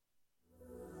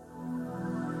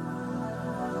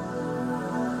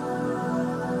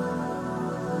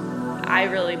I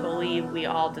really believe we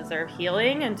all deserve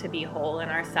healing and to be whole in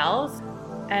ourselves.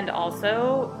 And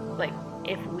also, like,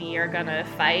 if we are gonna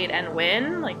fight and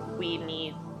win, like, we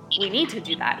need to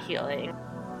do that healing.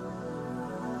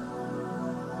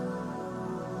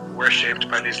 We're shaped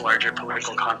by these larger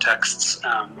political contexts,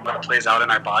 what plays out in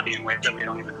our body in ways that we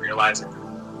don't even realize.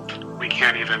 We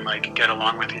can't even get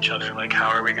along with each other. Like, how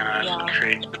are we gonna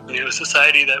create a new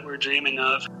society that we're dreaming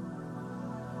of?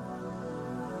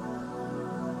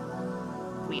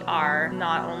 We are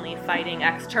not only fighting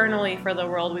externally for the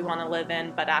world we want to live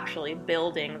in, but actually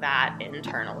building that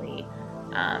internally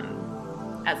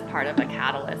as part of a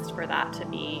catalyst for that to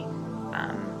be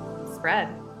spread.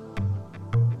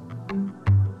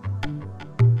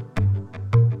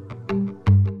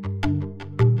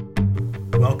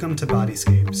 Welcome to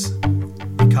BodyScapes,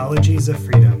 Ecologies of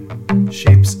Freedom,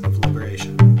 Shapes of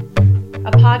Liberation.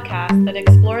 A podcast that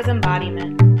explores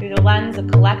embodiment through the lens of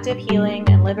collective healing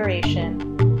and liberation,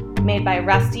 made by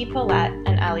Rusti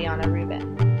and Elie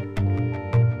Rubin.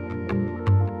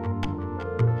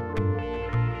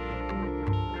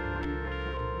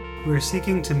 We're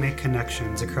seeking to make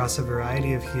connections across a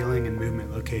variety of healing and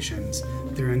movement locations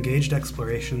through engaged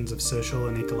explorations of social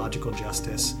and ecological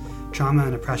justice, trauma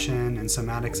and oppression, and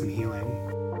somatics and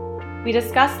healing. We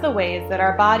discuss the ways that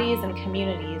our bodies and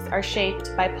communities are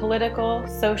shaped by political,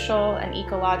 social, and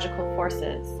ecological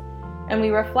forces, and we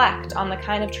reflect on the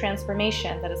kind of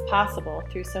transformation that is possible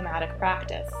through somatic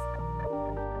practice.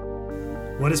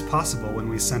 What is possible when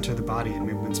we center the body in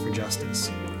movements for justice?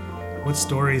 What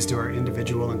stories do our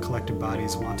individual and collective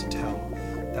bodies want to tell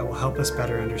that will help us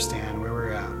better understand where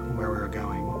we're at and where we're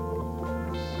going?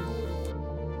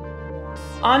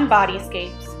 On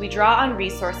BodyScapes, we draw on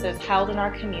resources held in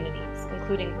our communities,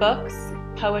 including books,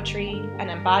 poetry,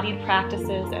 and embodied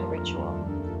practices and ritual.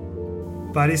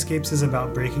 BodyScapes is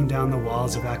about breaking down the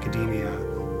walls of academia,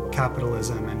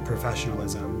 capitalism, and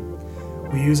professionalism.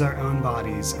 We use our own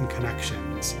bodies and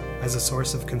connections as a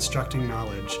source of constructing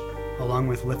knowledge, along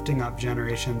with lifting up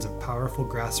generations of powerful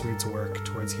grassroots work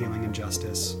towards healing and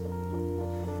justice.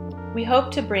 We hope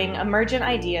to bring emergent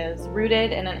ideas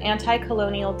rooted in an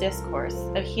anti-colonial discourse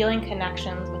of healing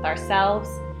connections with ourselves,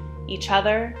 each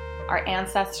other, our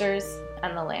ancestors,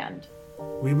 and the land.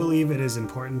 We believe it is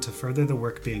important to further the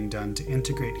work being done to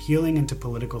integrate healing into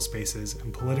political spaces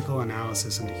and political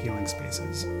analysis into healing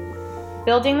spaces.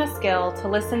 Building the skill to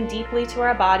listen deeply to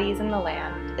our bodies and the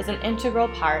land is an integral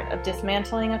part of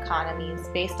dismantling economies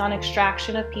based on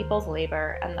extraction of people's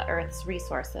labor and the earth's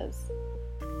resources.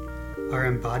 Our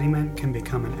embodiment can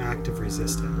become an act of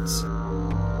resistance.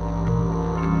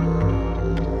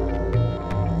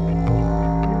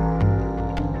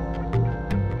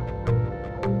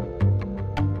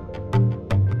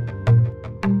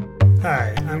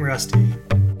 Hi, I'm Rusti.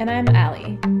 And I'm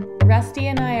Elie. Rusti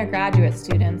and I are graduate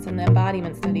students in the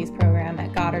Embodiment Studies program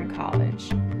at Goddard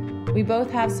College. We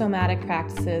both have somatic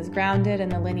practices grounded in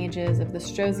the lineages of the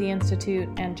Strozzi Institute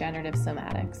and generative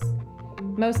somatics.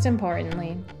 Most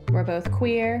importantly, we're both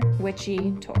queer,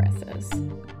 witchy Tauruses.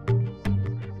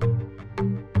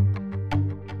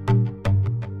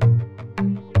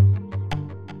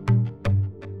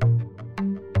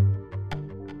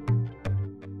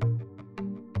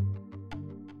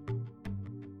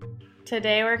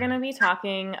 Today we're going to be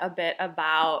talking a bit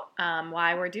about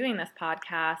why we're doing this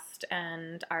podcast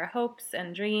and our hopes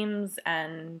and dreams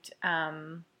and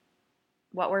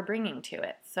what we're bringing to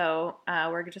it. So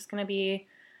we're just going to be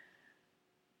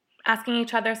asking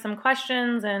each other some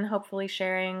questions and hopefully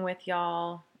sharing with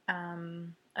y'all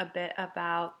a bit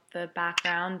about the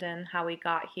background and how we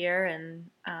got here and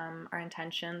our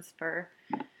intentions for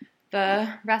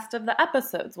the rest of the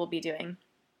episodes we'll be doing.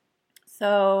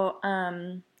 So,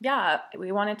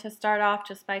 we wanted to start off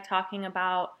just by talking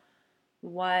about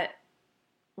what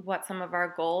some of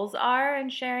our goals are in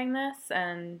sharing this.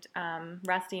 And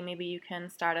Rusti, maybe you can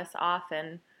start us off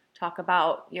and talk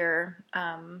about your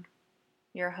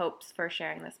hopes for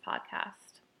sharing this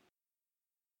podcast.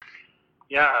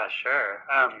 Yeah, sure.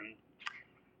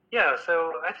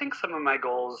 So I think some of my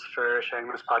goals for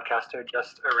sharing this podcast are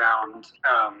just around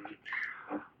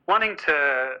wanting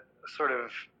to sort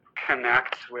of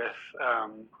connect with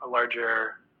a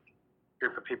larger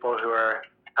group of people who are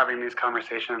having these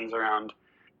conversations around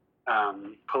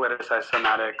politicized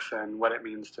somatics and what it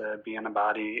means to be in a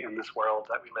body in this world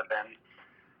that we live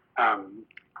in.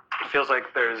 It feels like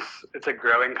it's a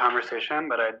growing conversation,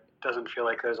 but it doesn't feel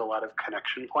like there's a lot of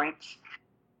connection points.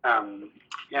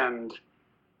 And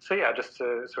so just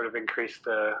to sort of increase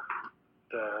the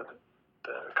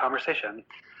conversation.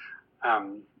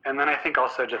 And then I think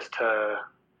also just to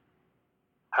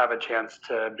have a chance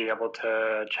to be able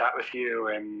to chat with you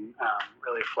and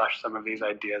really flesh some of these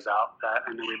ideas out that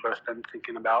I know we've both been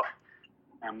thinking about.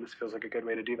 This feels like a good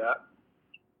way to do that.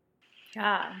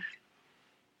 Yeah.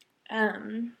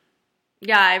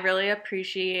 Yeah, I really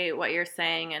appreciate what you're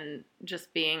saying, and just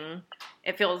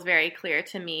it feels very clear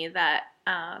to me that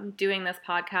doing this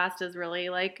podcast is really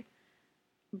like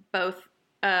both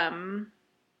a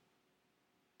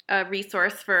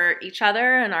resource for each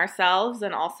other and ourselves,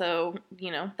 and also,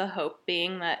 the hope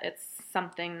being that it's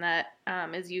something that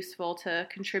is useful to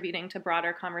contributing to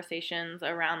broader conversations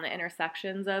around the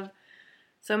intersections of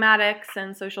somatics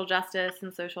and social justice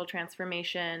and social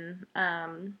transformation.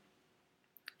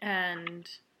 And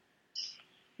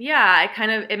yeah,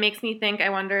 it makes me think, I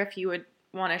wonder if you would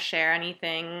want to share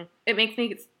anything. It makes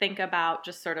me think about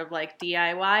just sort of like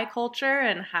DIY culture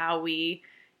and how we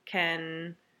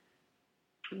can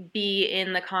be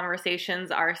in the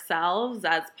conversations ourselves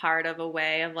as part of a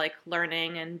way of like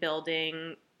learning and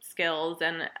building skills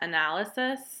and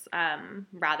analysis,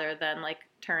 rather than like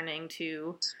turning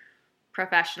to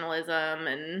professionalism.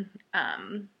 And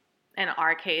in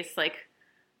our case, like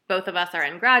both of us are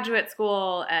in graduate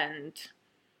school, and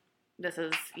this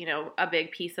is, a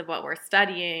big piece of what we're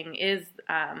studying is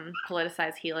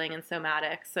politicized healing and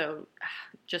somatics. So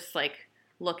just like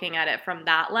looking at it from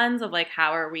that lens of like,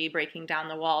 how are we breaking down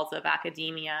the walls of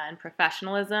academia and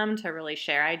professionalism to really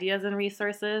share ideas and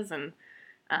resources? And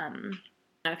I don't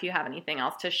know if you have anything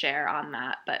else to share on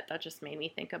that, but that just made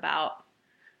me think about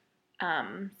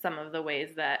some of the ways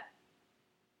that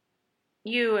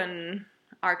you and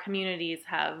our communities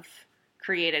have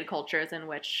created cultures in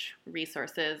which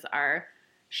resources are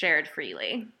shared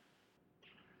freely.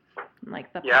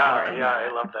 Like the power. Yeah,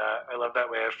 I love that. I love that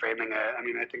way of framing it. I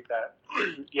mean, I think that,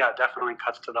 yeah, definitely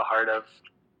cuts to the heart of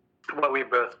what we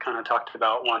both kind of talked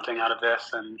about wanting out of this,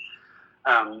 and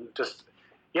just,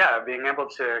 yeah, being able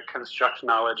to construct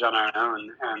knowledge on our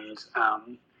own and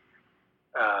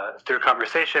through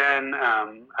conversation,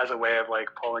 as a way of like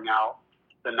pulling out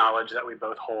the knowledge that we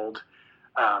both hold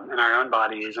in our own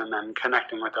bodies, and then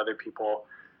connecting with other people.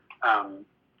 As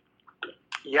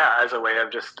a way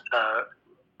of just,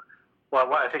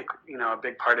 what I think, a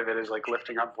big part of it is like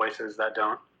lifting up voices that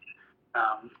don't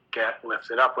get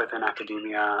lifted up within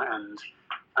academia,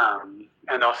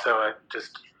 and also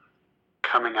just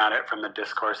coming at it from the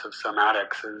discourse of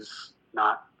somatics is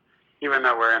not, even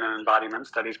though we're in an embodiment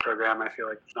studies program, I feel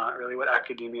like it's not really what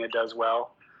academia does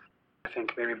well. I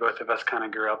think maybe both of us kind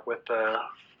of grew up with the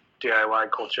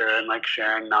DIY culture and like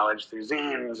sharing knowledge through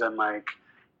zines and like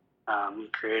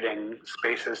creating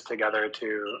spaces together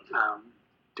to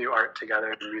do art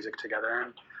together and music together,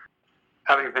 and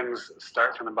having things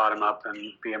start from the bottom up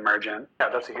and be emergent. Yeah,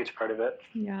 that's a huge part of it.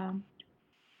 Yeah.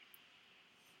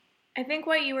 I think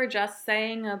what you were just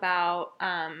saying about,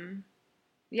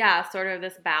 sort of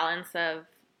this balance of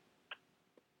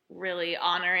really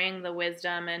honoring the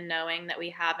wisdom and knowing that we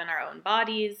have in our own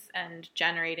bodies and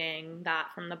generating that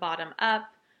from the bottom up,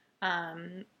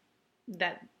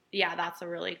 that's a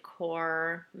really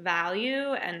core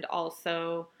value, and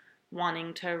also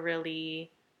wanting to really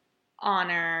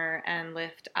honor and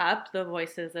lift up the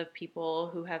voices of people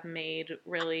who have made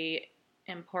really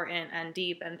important and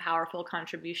deep and powerful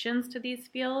contributions to these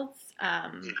fields,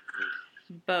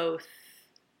 both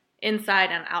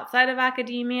inside and outside of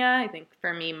academia. I think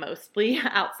for me, mostly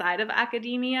outside of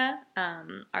academia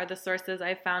are the sources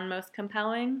I found most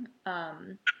compelling.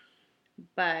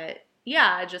 But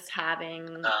yeah, just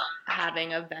having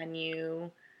a venue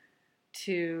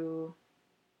to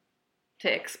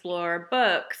explore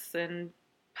books and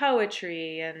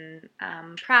poetry and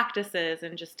practices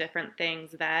and just different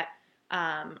things that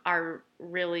are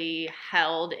really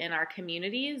held in our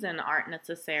communities and aren't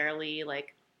necessarily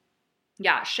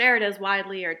shared as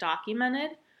widely or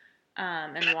documented,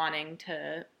 and wanting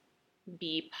to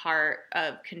be part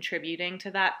of contributing to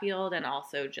that field, and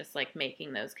also just like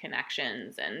making those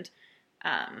connections and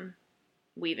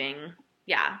weaving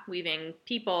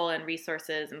people and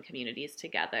resources and communities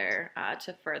together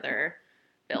to further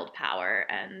build power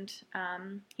and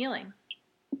healing.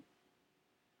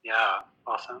 Yeah,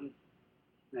 awesome.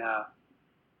 Yeah.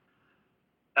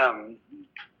 And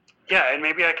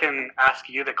maybe I can ask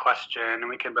you the question, and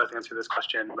we can both answer this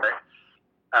question, but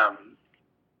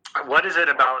what is it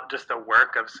about just the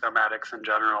work of somatics in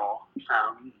general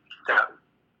that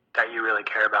you really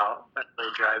care about, that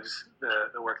really drives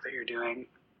the work that you're doing?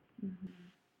 Mm-hmm.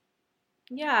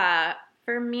 Yeah,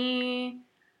 for me,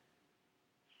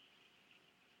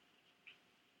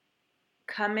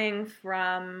 coming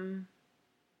from,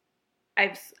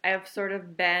 I've sort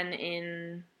of been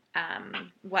in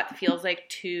what feels like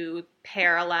two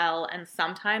parallel and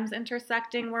sometimes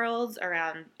intersecting worlds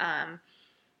around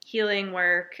healing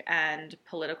work and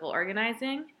political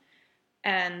organizing.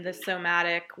 And the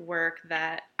somatic work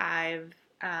that I've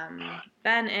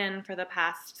been in for the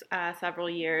past several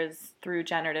years through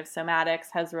generative somatics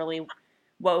has really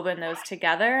woven those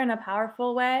together in a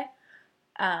powerful way.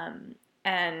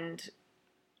 And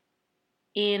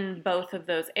in both of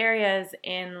those areas,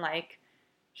 in like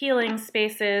healing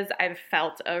spaces, I've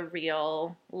felt a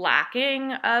real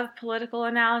lacking of political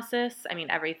analysis. I mean,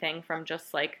 everything from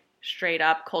just like straight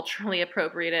up culturally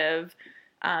appropriative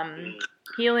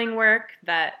healing work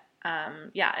that,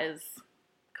 is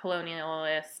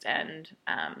colonialist and,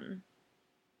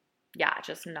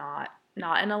 just not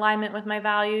in alignment with my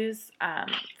values.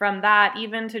 From that,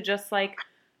 even to just like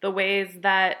the ways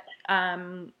that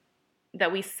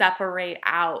that we separate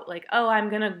out, like, oh, I'm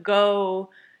going to go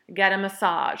get a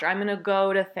massage, or I'm going to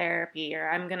go to therapy, or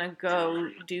I'm going to go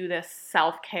do this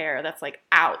self-care that's like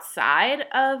outside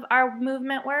of our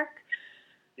movement work.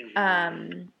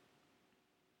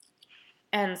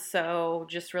 And so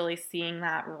just really seeing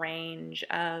that range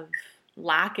of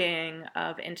lacking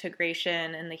of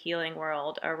integration in the healing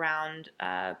world around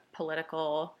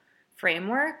political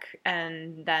framework,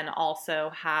 and then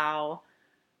also how,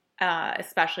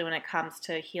 especially when it comes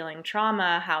to healing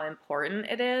trauma, how important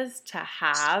it is to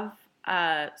have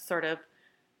sort of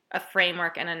a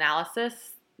framework and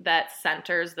analysis that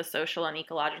centers the social and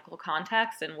ecological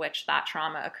context in which that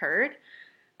trauma occurred,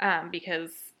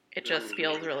 because it just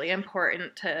feels really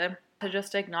important to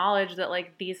just acknowledge that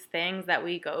like these things that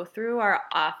we go through are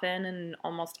often and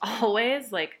almost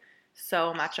always like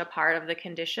so much a part of the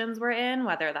conditions we're in,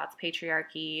 whether that's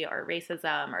patriarchy or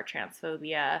racism or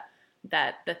transphobia,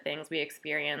 that the things we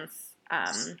experience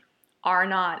are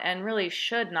not and really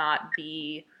should not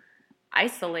be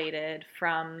isolated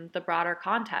from the broader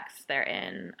context they're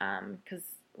in. Because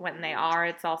when they are,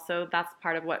 it's also, that's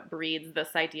part of what breeds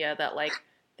this idea that like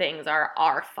things are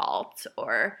our fault,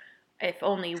 or if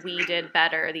only we did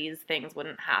better, these things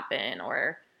wouldn't happen,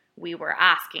 or we were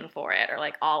asking for it, or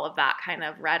like all of that kind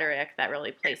of rhetoric that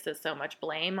really places so much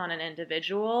blame on an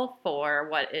individual for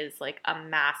what is like a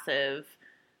massive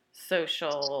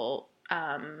social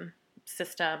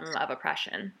system of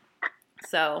oppression.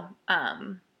 So,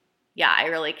 I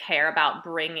really care about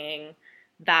bringing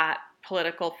that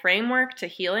political framework to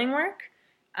healing work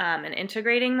and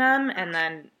integrating them. And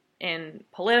then in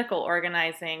political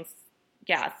organizing,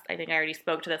 yes, I think I already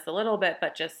spoke to this a little bit,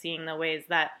 but just seeing the ways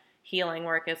that healing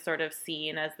work is sort of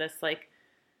seen as this like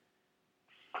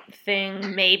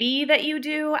thing maybe that you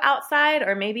do outside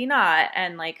or maybe not,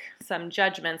 and like some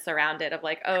judgments around it of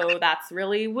like, oh, that's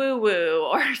really woo-woo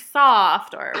or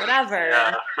soft or whatever.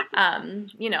 Yeah.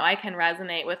 I can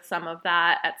resonate with some of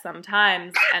that at some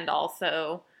times, and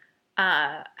also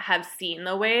have seen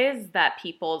the ways that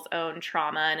people's own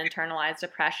trauma and internalized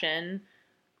oppression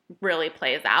really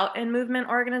plays out in movement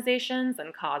organizations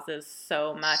and causes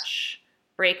so much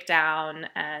breakdown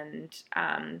and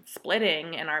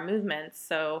splitting in our movements.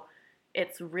 So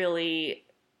it's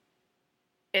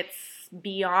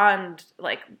beyond,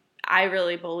 like, I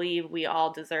really believe we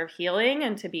all deserve healing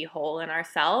and to be whole in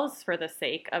ourselves for the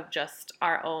sake of just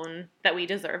our own, that we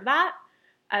deserve that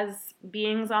as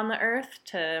beings on the earth,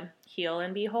 to heal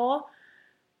and be whole.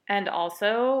 And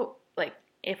also, like,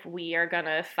 if we are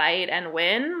gonna fight and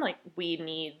win, like, we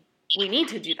need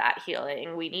to do that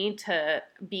healing. We need to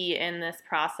be in this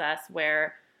process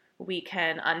where we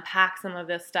can unpack some of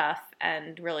this stuff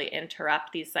and really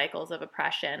interrupt these cycles of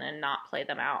oppression and not play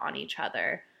them out on each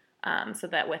other, so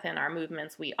that within our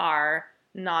movements we are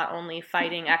not only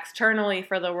fighting externally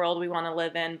for the world we want to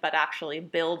live in, but actually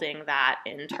building that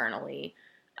internally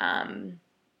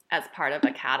as part of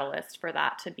a catalyst for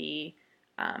that to be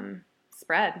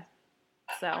spread.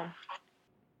 So,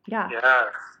 yeah. Yeah,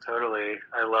 totally.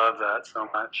 I love that so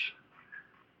much.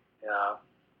 Yeah.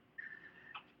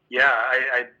 Yeah,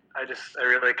 I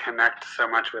really connect so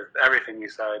much with everything you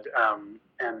said.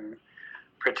 And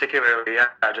particularly,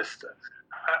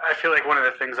 I feel like one of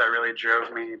the things that really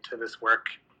drove me to this work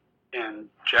in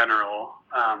general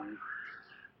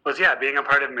was, being a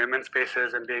part of movement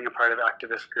spaces and being a part of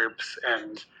activist groups,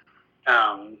 and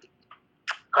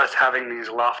us having these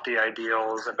lofty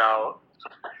ideals about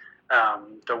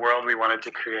the world we wanted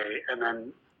to create, and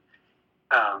then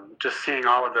just seeing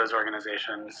all of those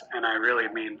organizations, and I really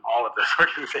mean all of those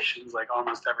organizations, like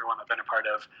almost everyone I've been a part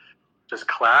of, just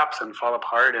collapse and fall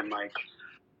apart, and like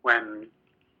when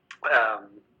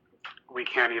we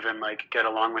can't even like get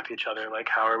along with each other, like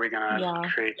how are we gonna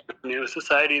create a new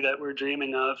society that we're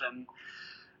dreaming of? And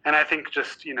And I think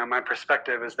just, my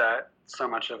perspective is that so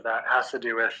much of that has to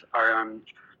do with our own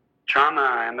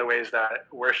trauma and the ways that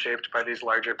we're shaped by these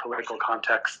larger political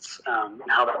contexts, and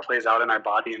how that plays out in our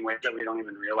body in ways that we don't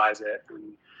even realize it.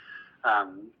 And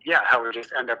how we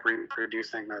just end up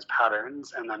reproducing those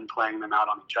patterns and then playing them out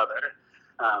on each other.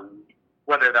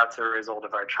 Whether that's a result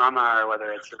of our trauma or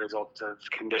whether it's a result of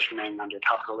conditioning under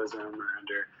capitalism or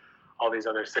under all these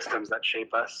other systems that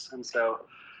shape us. And so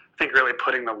I think really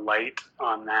putting the light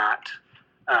on that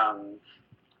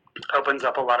opens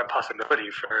up a lot of possibility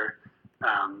for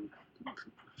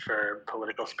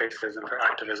political spaces and for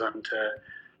activism to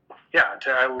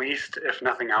at least, if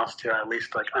nothing else, to at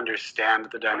least like understand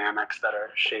the dynamics that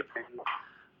are shaping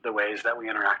the ways that we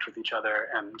interact with each other,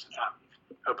 and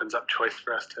opens up choice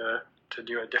for us to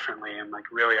do it differently and like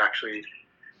really actually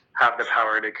have the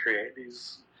power to create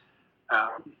these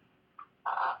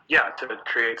to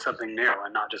create something new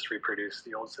and not just reproduce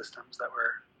the old systems that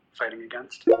we're fighting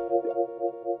against.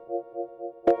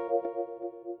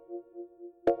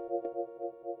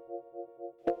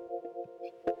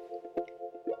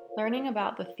 Learning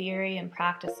about the theory and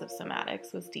practice of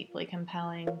somatics was deeply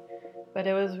compelling, but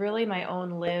it was really my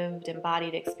own lived,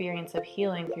 embodied experience of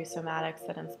healing through somatics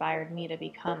that inspired me to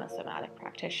become a somatic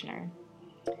practitioner.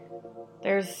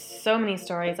 There's so many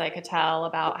stories I could tell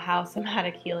about how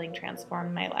somatic healing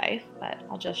transformed my life, but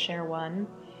I'll just share one.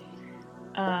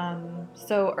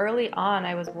 So early on,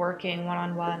 I was working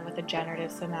one-on-one with a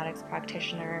generative somatics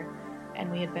practitioner,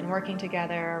 and we had been working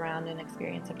together around an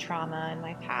experience of trauma in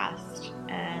my past,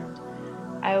 and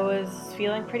I was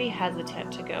feeling pretty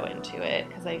hesitant to go into it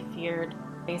because I feared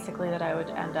basically that I would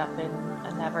end up in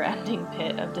a never-ending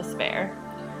pit of despair.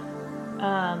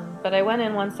 But I went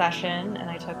in one session and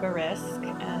I took a risk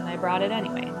and I brought it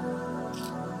anyway.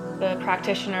 The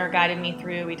practitioner guided me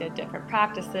through. We did different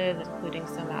practices, including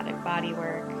somatic body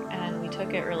work, and we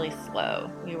took it really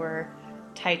slow. We were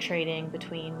titrating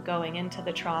between going into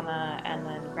the trauma and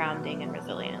then grounding and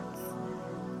resilience.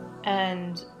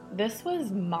 And this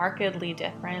was markedly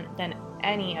different than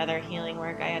any other healing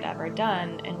work I had ever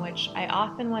done, in which I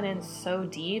often went in so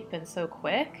deep and so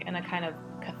quick in a kind of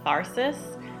catharsis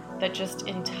that just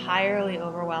entirely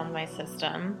overwhelmed my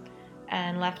system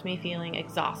and left me feeling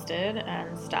exhausted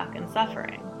and stuck and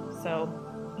suffering. So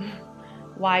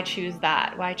why choose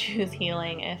that? Why choose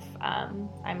healing if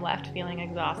I'm left feeling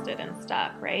exhausted and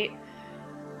stuck, right?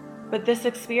 But this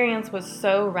experience was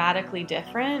so radically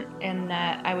different in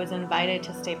that I was invited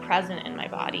to stay present in my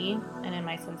body and in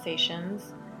my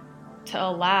sensations, to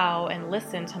allow and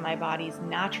listen to my body's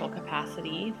natural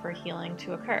capacity for healing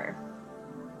to occur.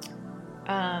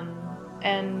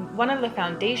 And one of the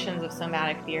foundations of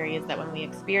somatic theory is that when we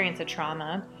experience a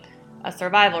trauma, a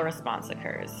survival response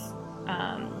occurs,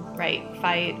 right?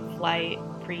 Fight, flight,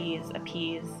 freeze,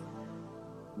 appease.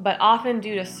 But often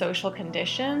due to social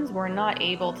conditions, we're not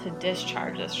able to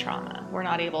discharge this trauma. We're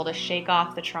not able to shake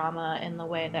off the trauma in the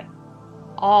way that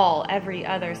every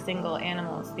other single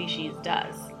animal species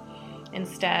does.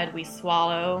 Instead, we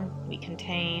swallow, we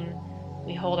contain,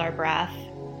 we hold our breath,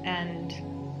 and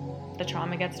the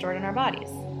trauma gets stored in our bodies.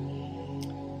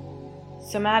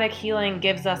 Somatic healing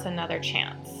gives us another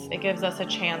chance. It gives us a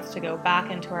chance to go back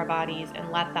into our bodies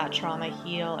and let that trauma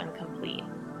heal and complete.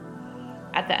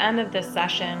 At the end of this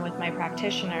session with my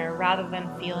practitioner, rather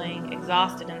than feeling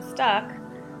exhausted and stuck,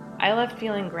 I left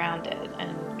feeling grounded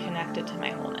and connected to my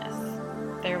wholeness.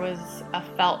 There was a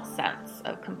felt sense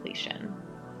of completion.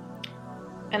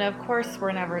 And of course,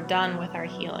 we're never done with our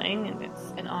healing, and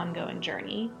it's an ongoing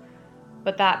journey.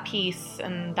 But that piece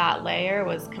and that layer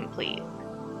was complete.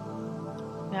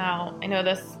 Now, I know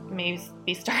this may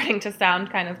be starting to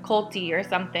sound kind of culty or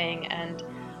something, and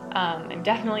I'm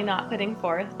definitely not putting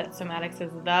forth that somatics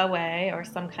is the way or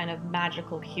some kind of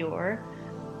magical cure,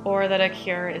 or that a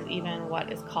cure is even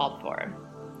what is called for.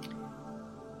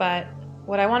 But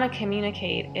what I want to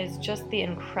communicate is just the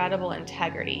incredible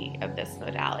integrity of this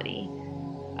modality,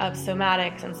 of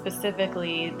somatics, and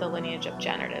specifically the lineage of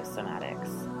generative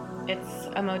somatics. It's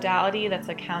a modality that's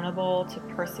accountable to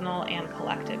personal and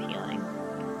collective healing.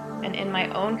 And in my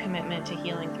own commitment to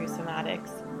healing through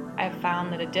somatics, I've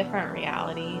found that a different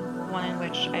reality, one in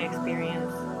which I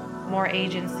experience more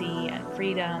agency and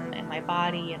freedom in my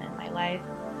body and in my life,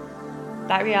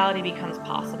 that reality becomes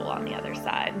possible on the other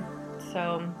side.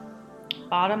 So,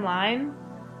 bottom line,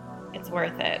 it's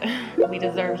worth it. We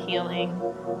deserve healing,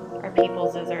 our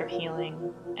peoples deserve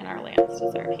healing, and our lands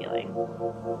deserve healing.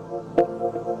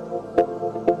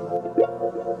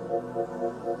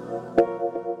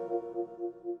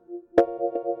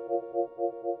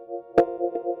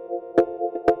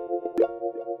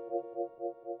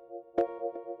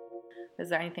 This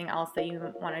there anything else that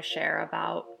you want to share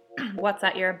about what's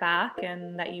at your back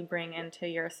and that you bring into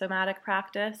your somatic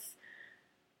practice,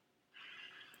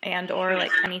 and or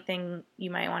like anything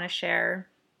you might want to share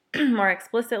more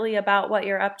explicitly about what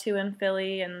you're up to in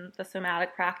Philly and the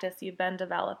somatic practice you've been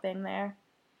developing there?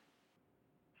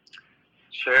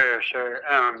 Sure.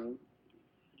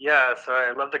 Yeah, so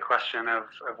I love the question of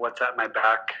what's at my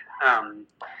back.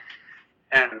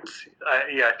 And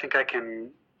I think I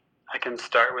can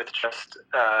start with just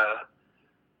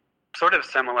sort of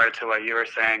similar to what you were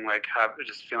saying, like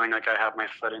just feeling like I have my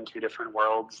foot in two different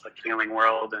worlds, like healing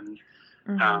world and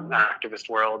activist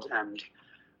world, and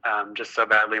just so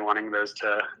badly wanting those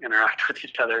to interact with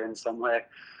each other in some way.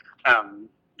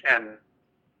 And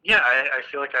yeah, I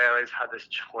feel like I always had this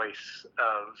choice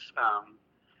of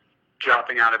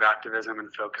dropping out of activism and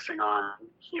focusing on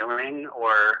healing,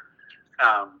 or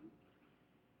I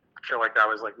feel like that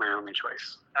was like my only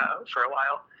choice for a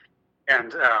while.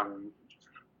 And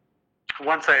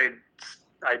once I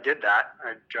did that,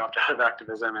 I dropped out of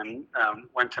activism and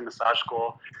went to massage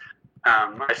school.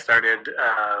 I started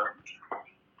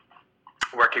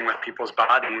working with people's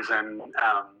bodies and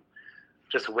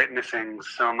just witnessing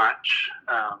so much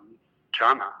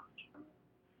trauma.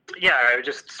 Yeah, I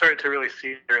just started to really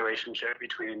see the relationship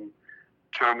between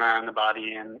trauma and the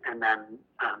body, and then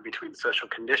between social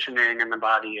conditioning and the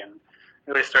body, and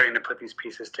really starting to put these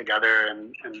pieces together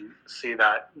and see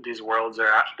that these worlds are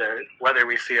out there, whether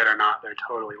we see it or not, they're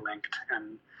totally linked,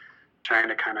 and trying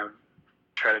to kind of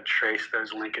try to trace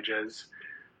those linkages.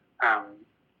 I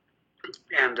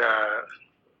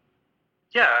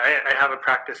have a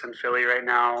practice in Philly right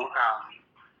now.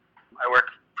 I work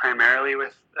primarily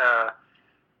with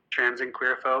trans and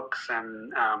queer folks,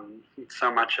 and so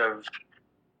much of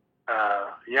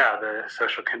the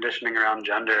social conditioning around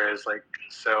gender is like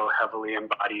so heavily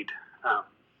embodied,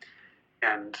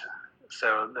 and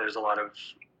so there's a lot of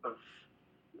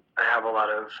I have a lot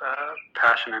of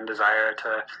passion and desire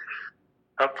to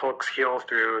help folks heal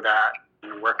through that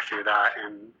and work through that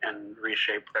and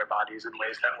reshape their bodies in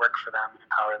ways that work for them and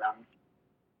empower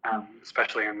them,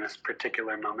 especially in this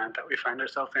particular moment that we find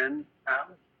ourselves in.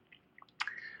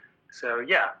 So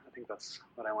yeah, I think that's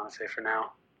what I want to say for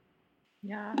now.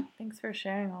 Yeah, thanks for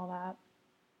sharing all that.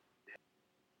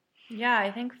 Yeah,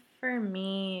 I think for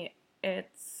me,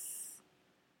 it's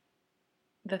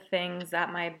the things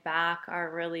at my back are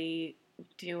really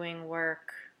doing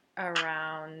work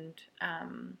around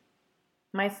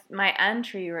my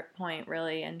entry point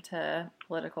really into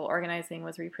political organizing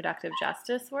was reproductive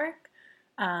justice work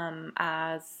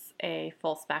as a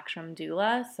full spectrum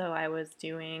doula. So I was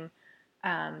doing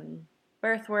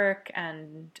birth work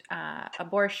and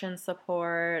abortion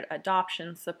support,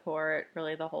 adoption support,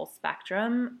 really the whole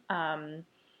spectrum,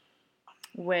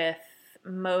 with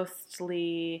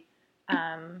mostly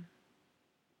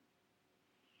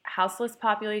houseless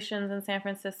populations in San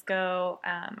Francisco,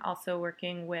 also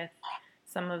working with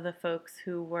some of the folks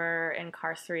who were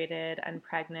incarcerated and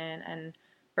pregnant and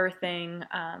birthing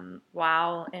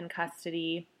while in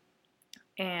custody,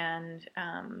 and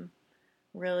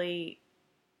really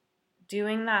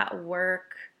doing that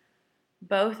work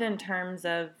both in terms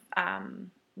of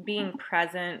being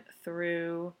present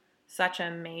through such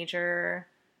a major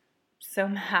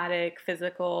somatic,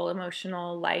 physical,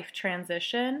 emotional life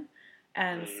transition,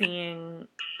 and seeing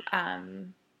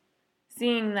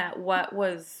that what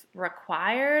was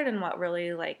required and what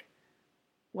really like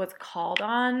was called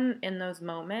on in those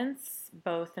moments,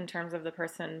 both in terms of the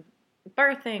person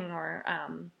birthing or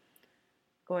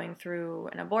going through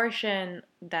an abortion,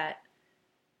 that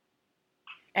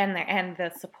and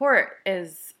the support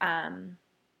is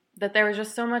that there was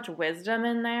just so much wisdom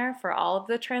in there for all of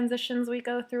the transitions we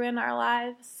go through in our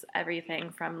lives.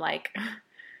 Everything from like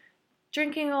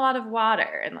drinking a lot of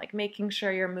water and like making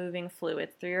sure you're moving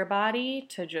fluids through your body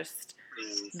to just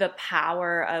the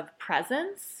power of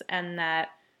presence, and that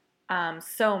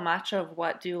so much of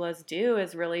what doulas do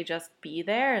is really just be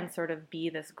there and sort of be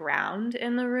this ground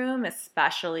in the room,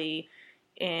 especially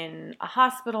in a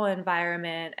hospital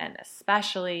environment, and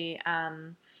especially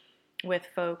with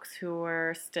folks who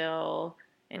are still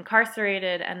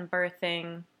incarcerated and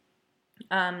birthing,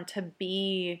 to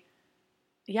be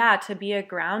a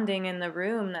grounding in the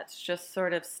room that's just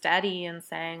sort of steady and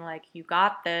saying like, you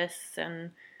got this,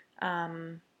 and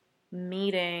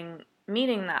meeting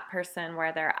that person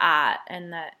where they're at,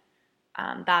 and that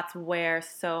that's where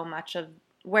so much of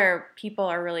where people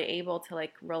are really able to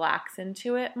like relax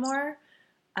into it more,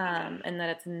 and that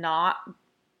it's not,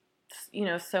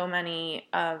 so many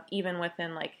of, even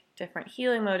within like different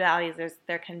healing modalities,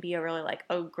 there can be a really like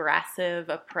aggressive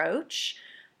approach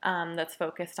that's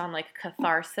focused on like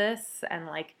catharsis and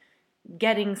like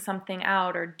getting something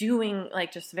out or doing,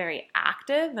 like just very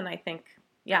active. And I think,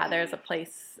 yeah, there's a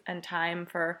place and time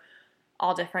for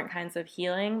all different kinds of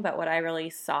healing. But what I really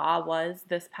saw was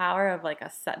this power of like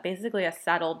basically a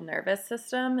settled nervous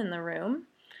system in the room,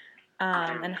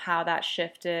 and how that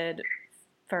shifted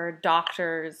for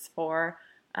doctors, for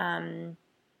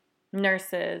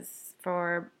nurses,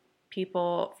 for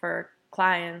people, for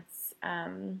clients.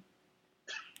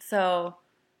 So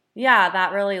yeah,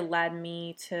 that really led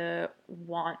me to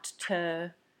want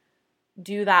to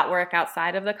do that work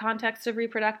outside of the context of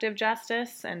reproductive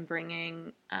justice and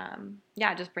bringing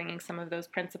some of those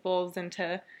principles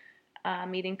into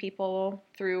meeting people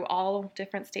through all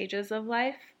different stages of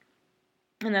life.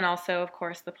 And then also, of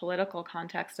course, the political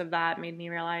context of that made me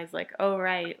realize, like, oh,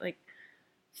 right, like,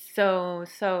 so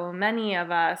many of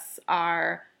us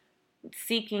are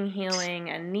seeking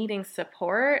healing and needing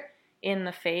support in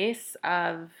the face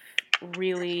of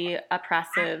really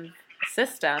oppressive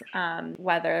system,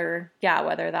 whether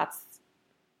that's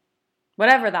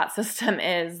whatever that system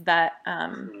is, that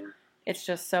it's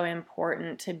just so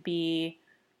important to be,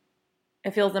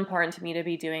 it feels important to me to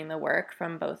be doing the work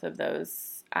from both of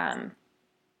those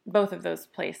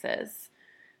places.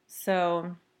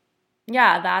 So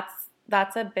yeah,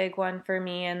 that's a big one for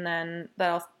me. And then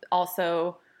that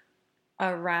also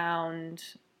around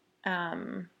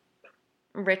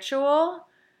ritual,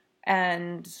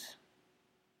 and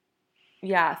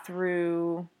yeah,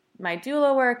 through my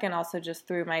doula work and also just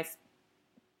through my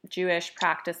Jewish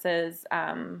practices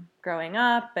growing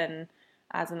up and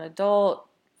as an adult,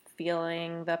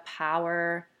 feeling the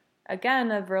power,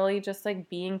 again, of really just like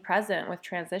being present with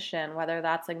transition, whether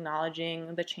that's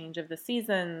acknowledging the change of the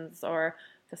seasons or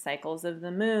the cycles of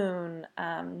the moon,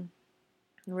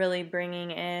 really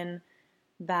bringing in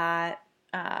that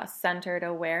centered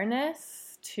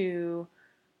awareness to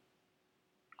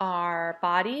our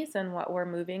bodies and what we're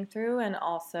moving through, and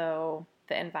also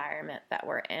the environment that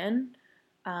we're in,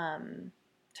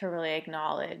 to really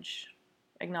acknowledge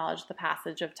the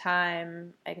passage of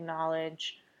time,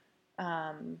 acknowledge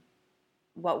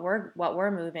what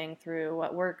we're moving through,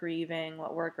 what we're grieving,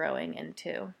 what we're growing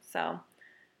into. So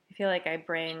I feel like I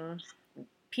bring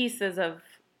pieces of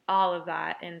all of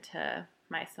that into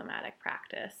my somatic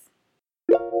practice.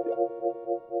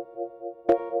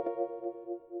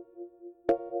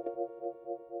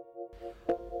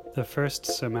 The first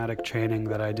somatic training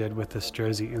that I did with the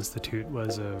Rusti Institute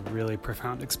was a really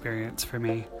profound experience for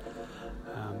me.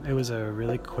 It was a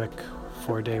really quick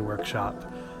 4-day workshop,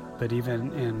 but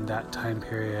even in that time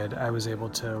period, I was able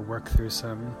to work through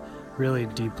some really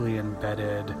deeply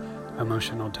embedded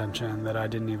emotional tension that I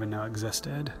didn't even know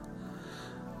existed.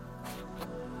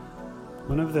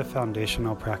 One of the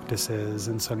foundational practices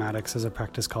in somatics is a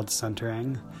practice called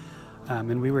centering,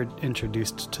 and we were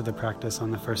introduced to the practice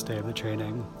on the first day of the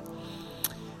training.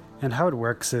 And how it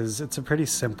works is it's a pretty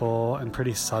simple and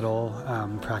pretty subtle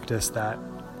practice that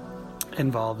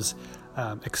involves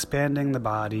expanding the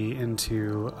body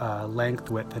into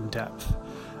length, width, and depth.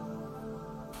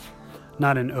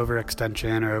 Not an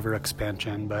overextension or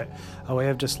overexpansion, but a way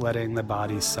of just letting the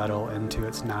body settle into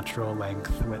its natural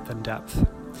length, width, and depth.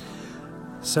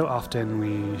 So often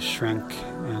we shrink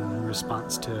in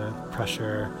response to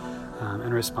pressure,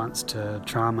 in response to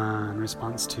trauma, in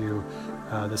response to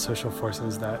the social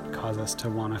forces that cause us to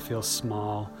want to feel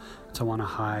small, to want to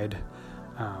hide.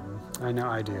 I know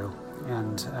I do.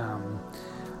 And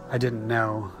I didn't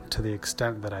know to the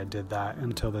extent that I did that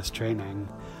until this training.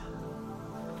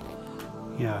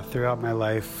 Yeah, throughout my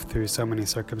life, through so many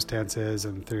circumstances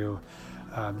and through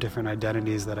different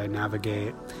identities that I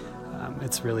navigate,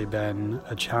 it's really been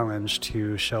a challenge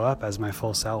to show up as my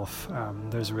full self.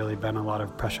 There's really been a lot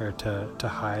of pressure to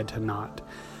hide, to not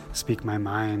speak my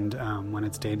mind when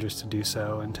it's dangerous to do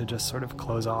so, and to just sort of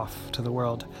close off to the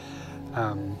world.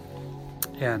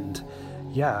 And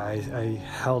yeah, I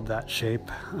held that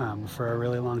shape for a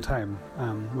really long time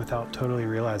without totally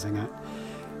realizing it.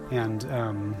 And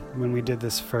when we did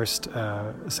this first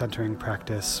centering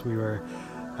practice, we were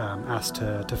asked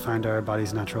to find our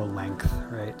body's natural length,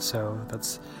 right? So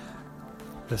that's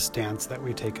the stance that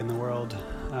we take in the world.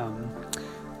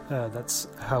 That's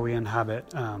how we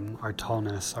inhabit our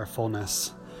tallness, our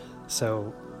fullness.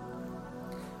 So,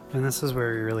 and this is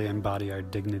where we really embody our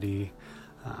dignity,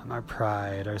 our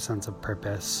pride, our sense of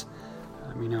purpose.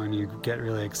 When you get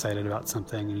really excited about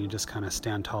something and you just kind of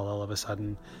stand tall all of a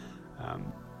sudden.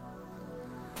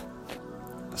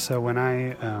 So when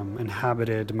I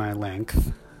inhabited my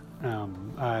length,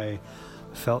 I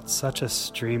felt such a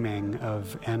streaming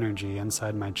of energy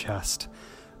inside my chest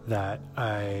that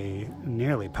I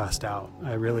nearly passed out.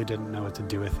 I really didn't know what to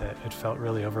do with it. It felt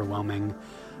really overwhelming.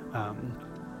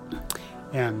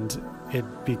 And it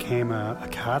became a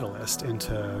catalyst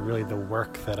into really the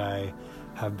work that I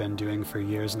have been doing for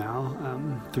years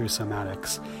now through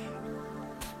somatics.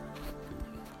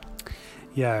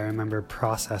 Yeah, I remember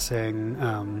processing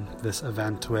this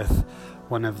event with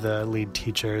one of the lead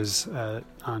teachers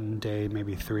on day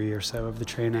maybe 3 or so of the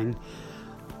training,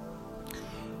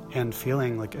 and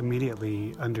feeling like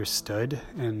immediately understood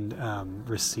and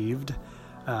received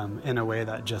in a way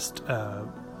that just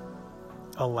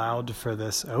allowed for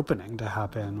this opening to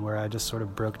happen, where I just sort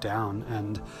of broke down,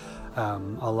 and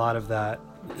a lot of that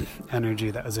energy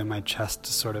that was in my chest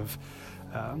sort of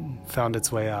found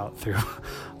its way out through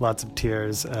lots of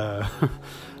tears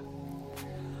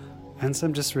and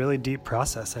some just really deep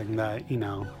processing that,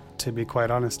 to be quite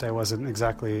honest, I wasn't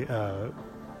exactly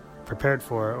prepared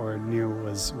for or knew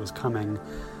was coming,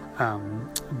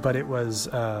 but it was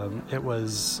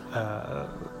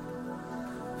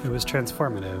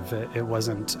transformative. It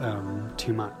wasn't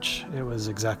too much. It was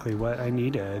exactly what I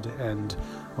needed and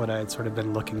what I had sort of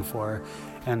been looking for,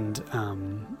 and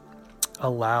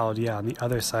allowed, on the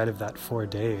other side of that 4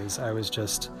 days, I was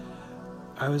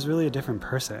really a different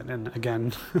person. And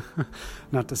again,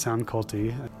 not to sound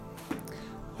culty,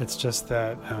 it's just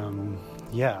that,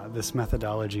 this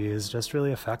methodology is just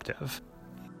really effective.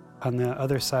 On the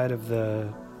other side of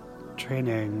the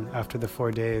training, after the 4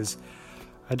 days,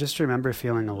 I just remember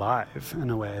feeling alive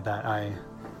in a way that I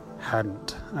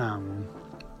hadn't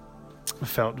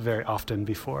felt very often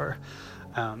before,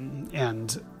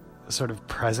 and sort of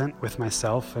present with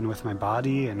myself and with my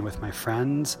body and with my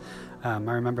friends. I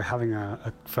remember having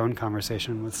a phone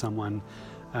conversation with someone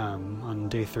on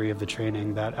day 3 of the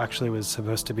training that actually was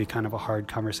supposed to be kind of a hard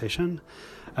conversation.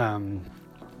 And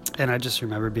I just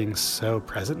remember being so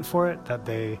present for it that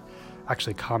they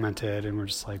actually commented and were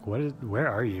just like, where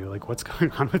are you? Like, what's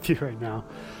going on with you right now?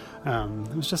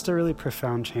 It was just a really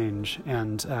profound change.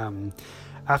 And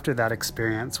after that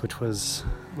experience, which was,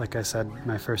 like I said,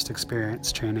 my first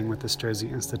experience training with the Jersey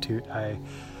Institute, I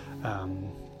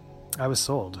was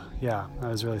sold. Yeah, I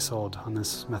was really sold on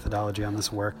this methodology, on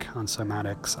this work, on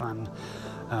somatics, on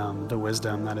the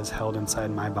wisdom that is held inside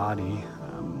my body,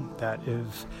 that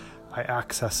if I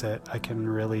access it, I can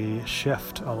really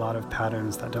shift a lot of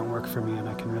patterns that don't work for me, and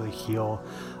I can really heal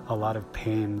a lot of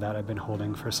pain that I've been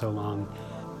holding for so long.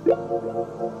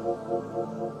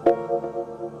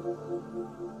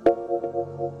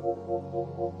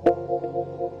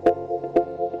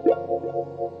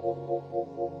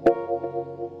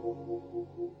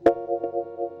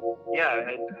 Yeah,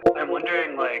 I'm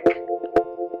wondering,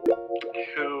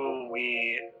 who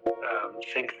we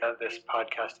think that this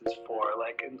podcast is for,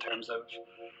 in terms of,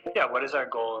 what is our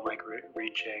goal in,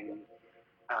 reaching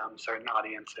certain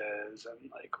audiences,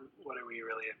 and, what are we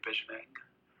really envisioning?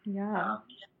 Yeah.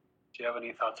 Do you have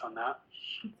any thoughts on that?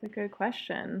 That's a good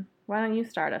question. Why don't you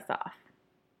start us off?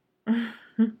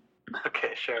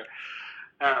 Okay, sure.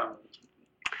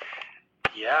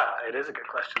 It is a good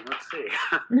question. Let's see.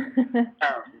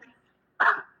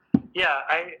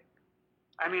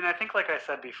 I think, like I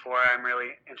said before, I'm really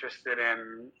interested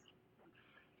in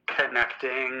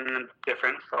connecting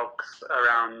different folks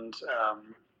around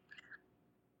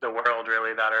the world,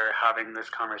 really, that are having this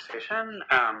conversation,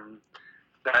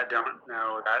 that don't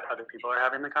know that other people are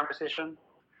having the conversation.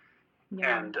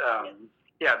 Yeah. And,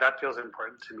 that feels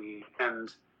important to me.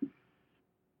 And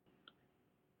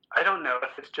I don't know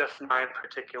if it's just my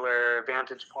particular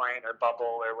vantage point or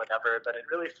bubble or whatever, but it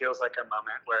really feels like a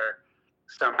moment where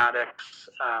somatics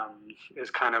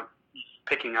is kind of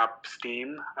picking up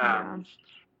steam.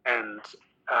 And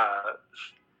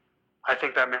I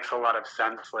think that makes a lot of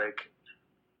sense.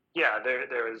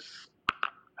 There was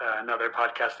another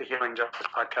podcast, the Healing Justice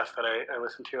podcast, that I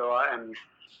listen to a lot, and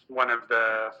one of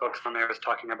the folks on there was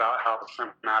talking about how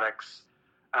somatics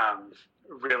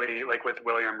really, with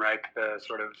William Reich,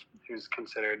 who's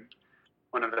considered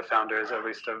one of the founders, at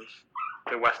least, of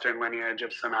the Western lineage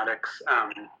of somatics,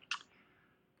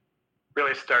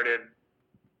 really started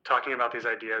talking about these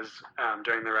ideas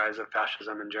during the rise of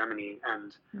fascism in Germany,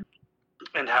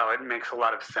 and how it makes a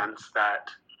lot of sense that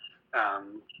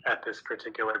at this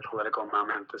particular political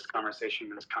moment, this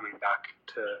conversation is coming back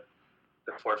to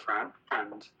the forefront.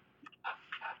 And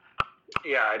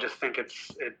I just think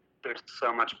there's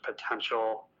so much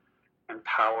potential and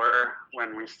power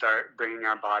when we start bringing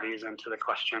our bodies into the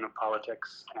question of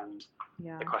politics and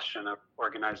the question of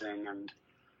organizing. And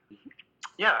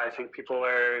I think people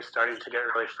are starting to get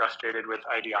really frustrated with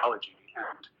ideology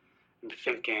and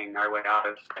thinking our way out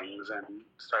of things, and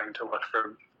starting to look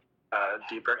for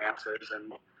deeper answers.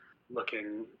 And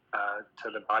looking to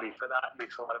the body for that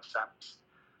makes a lot of sense.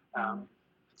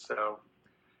 So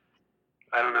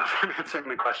I don't know if I'm answering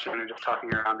the question or just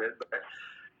talking around it, but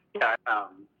yeah,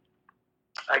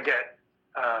 I get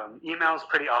emails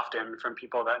pretty often from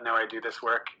people that know I do this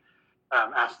work,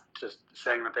 just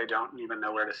saying that they don't even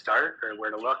know where to start or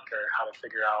where to look or how to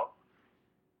figure out,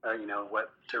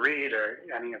 what to read or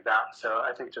any of that. So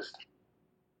I think just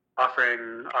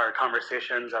offering our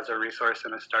conversations as a resource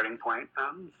and a starting point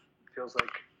feels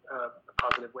like a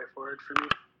positive way forward for me.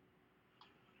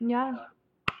 Yeah.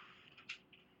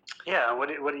 Yeah. What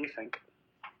do you think?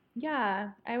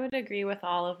 Yeah, I would agree with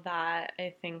all of that.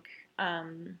 I think,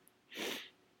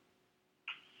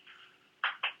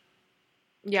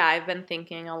 I've been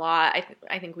thinking a lot. I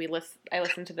think I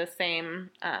listened to the same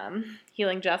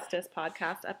Healing Justice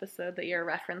podcast episode that you're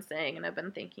referencing, and I've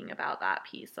been thinking about that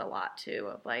piece a lot too,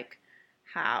 of like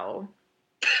how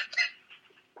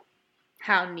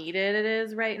needed it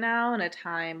is right now in a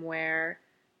time where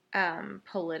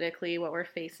politically what we're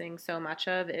facing so much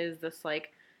of is this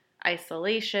like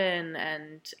isolation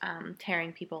and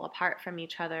tearing people apart from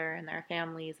each other and their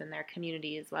families and their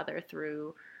communities, whether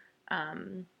through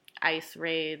ICE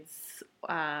raids,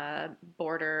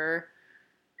 border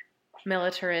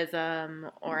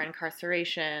militarism, or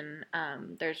incarceration.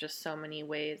 There's just so many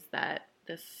ways that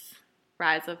this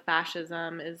rise of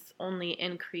fascism is only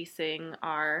increasing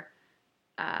our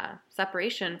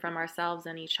separation from ourselves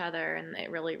and each other, and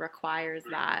it really requires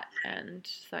that. And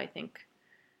so I think,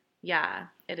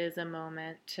 it is a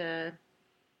moment to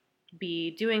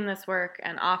be doing this work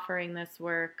and offering this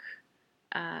work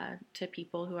to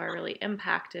people who are really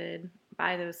impacted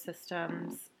by those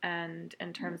systems. And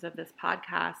in terms of this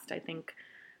podcast, I think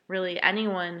really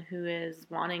anyone who is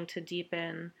wanting to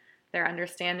deepen their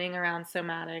understanding around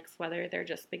somatics, whether they're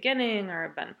just beginning or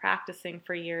have been practicing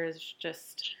for years,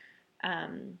 just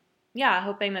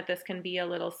hoping that this can be a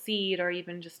little seed or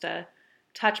even just a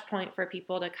touch point for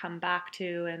people to come back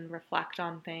to and reflect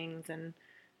on things, and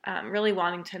really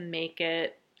wanting to make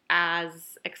it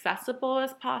as accessible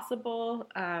as possible,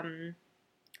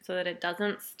 so that it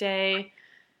doesn't stay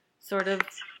sort of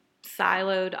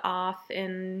siloed off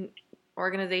in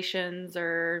organizations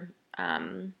or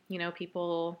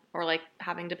people, or like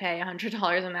having to pay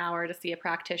 $100 an hour to see a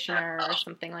practitioner or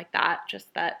something like that.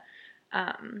 Just that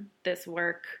this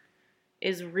work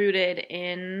is rooted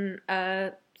in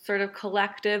a sort of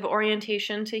collective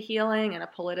orientation to healing and a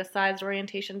politicized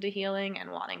orientation to healing,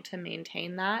 and wanting to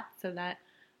maintain that so that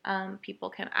people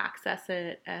can access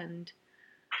it. And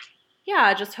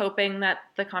just hoping that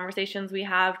the conversations we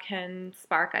have can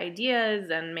spark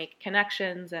ideas and make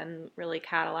connections and really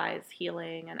catalyze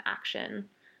healing and action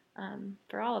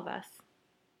for all of us.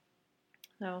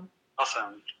 So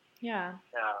awesome. Yeah.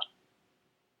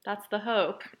 That's the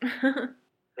hope.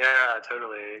 Yeah,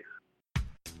 totally.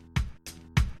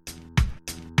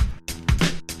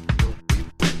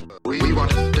 We want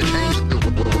to change the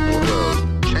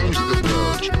world, change the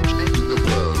world, change the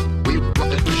world. We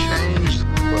want to change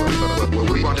the world.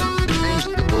 We want to change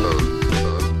the world.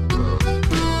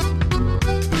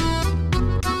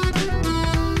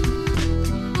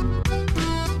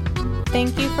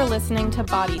 Thank you for listening to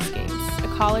BodyScapes,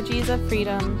 Ecologies of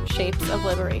Freedom, Shapes of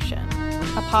Liberation,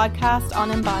 a podcast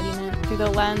on embodiment through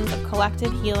the lens of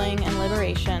collective healing and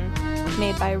liberation,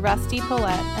 made by Rusti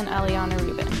and Elie.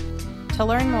 To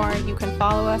learn more, you can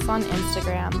follow us on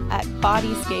Instagram at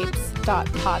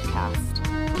bodyscapes.podcast.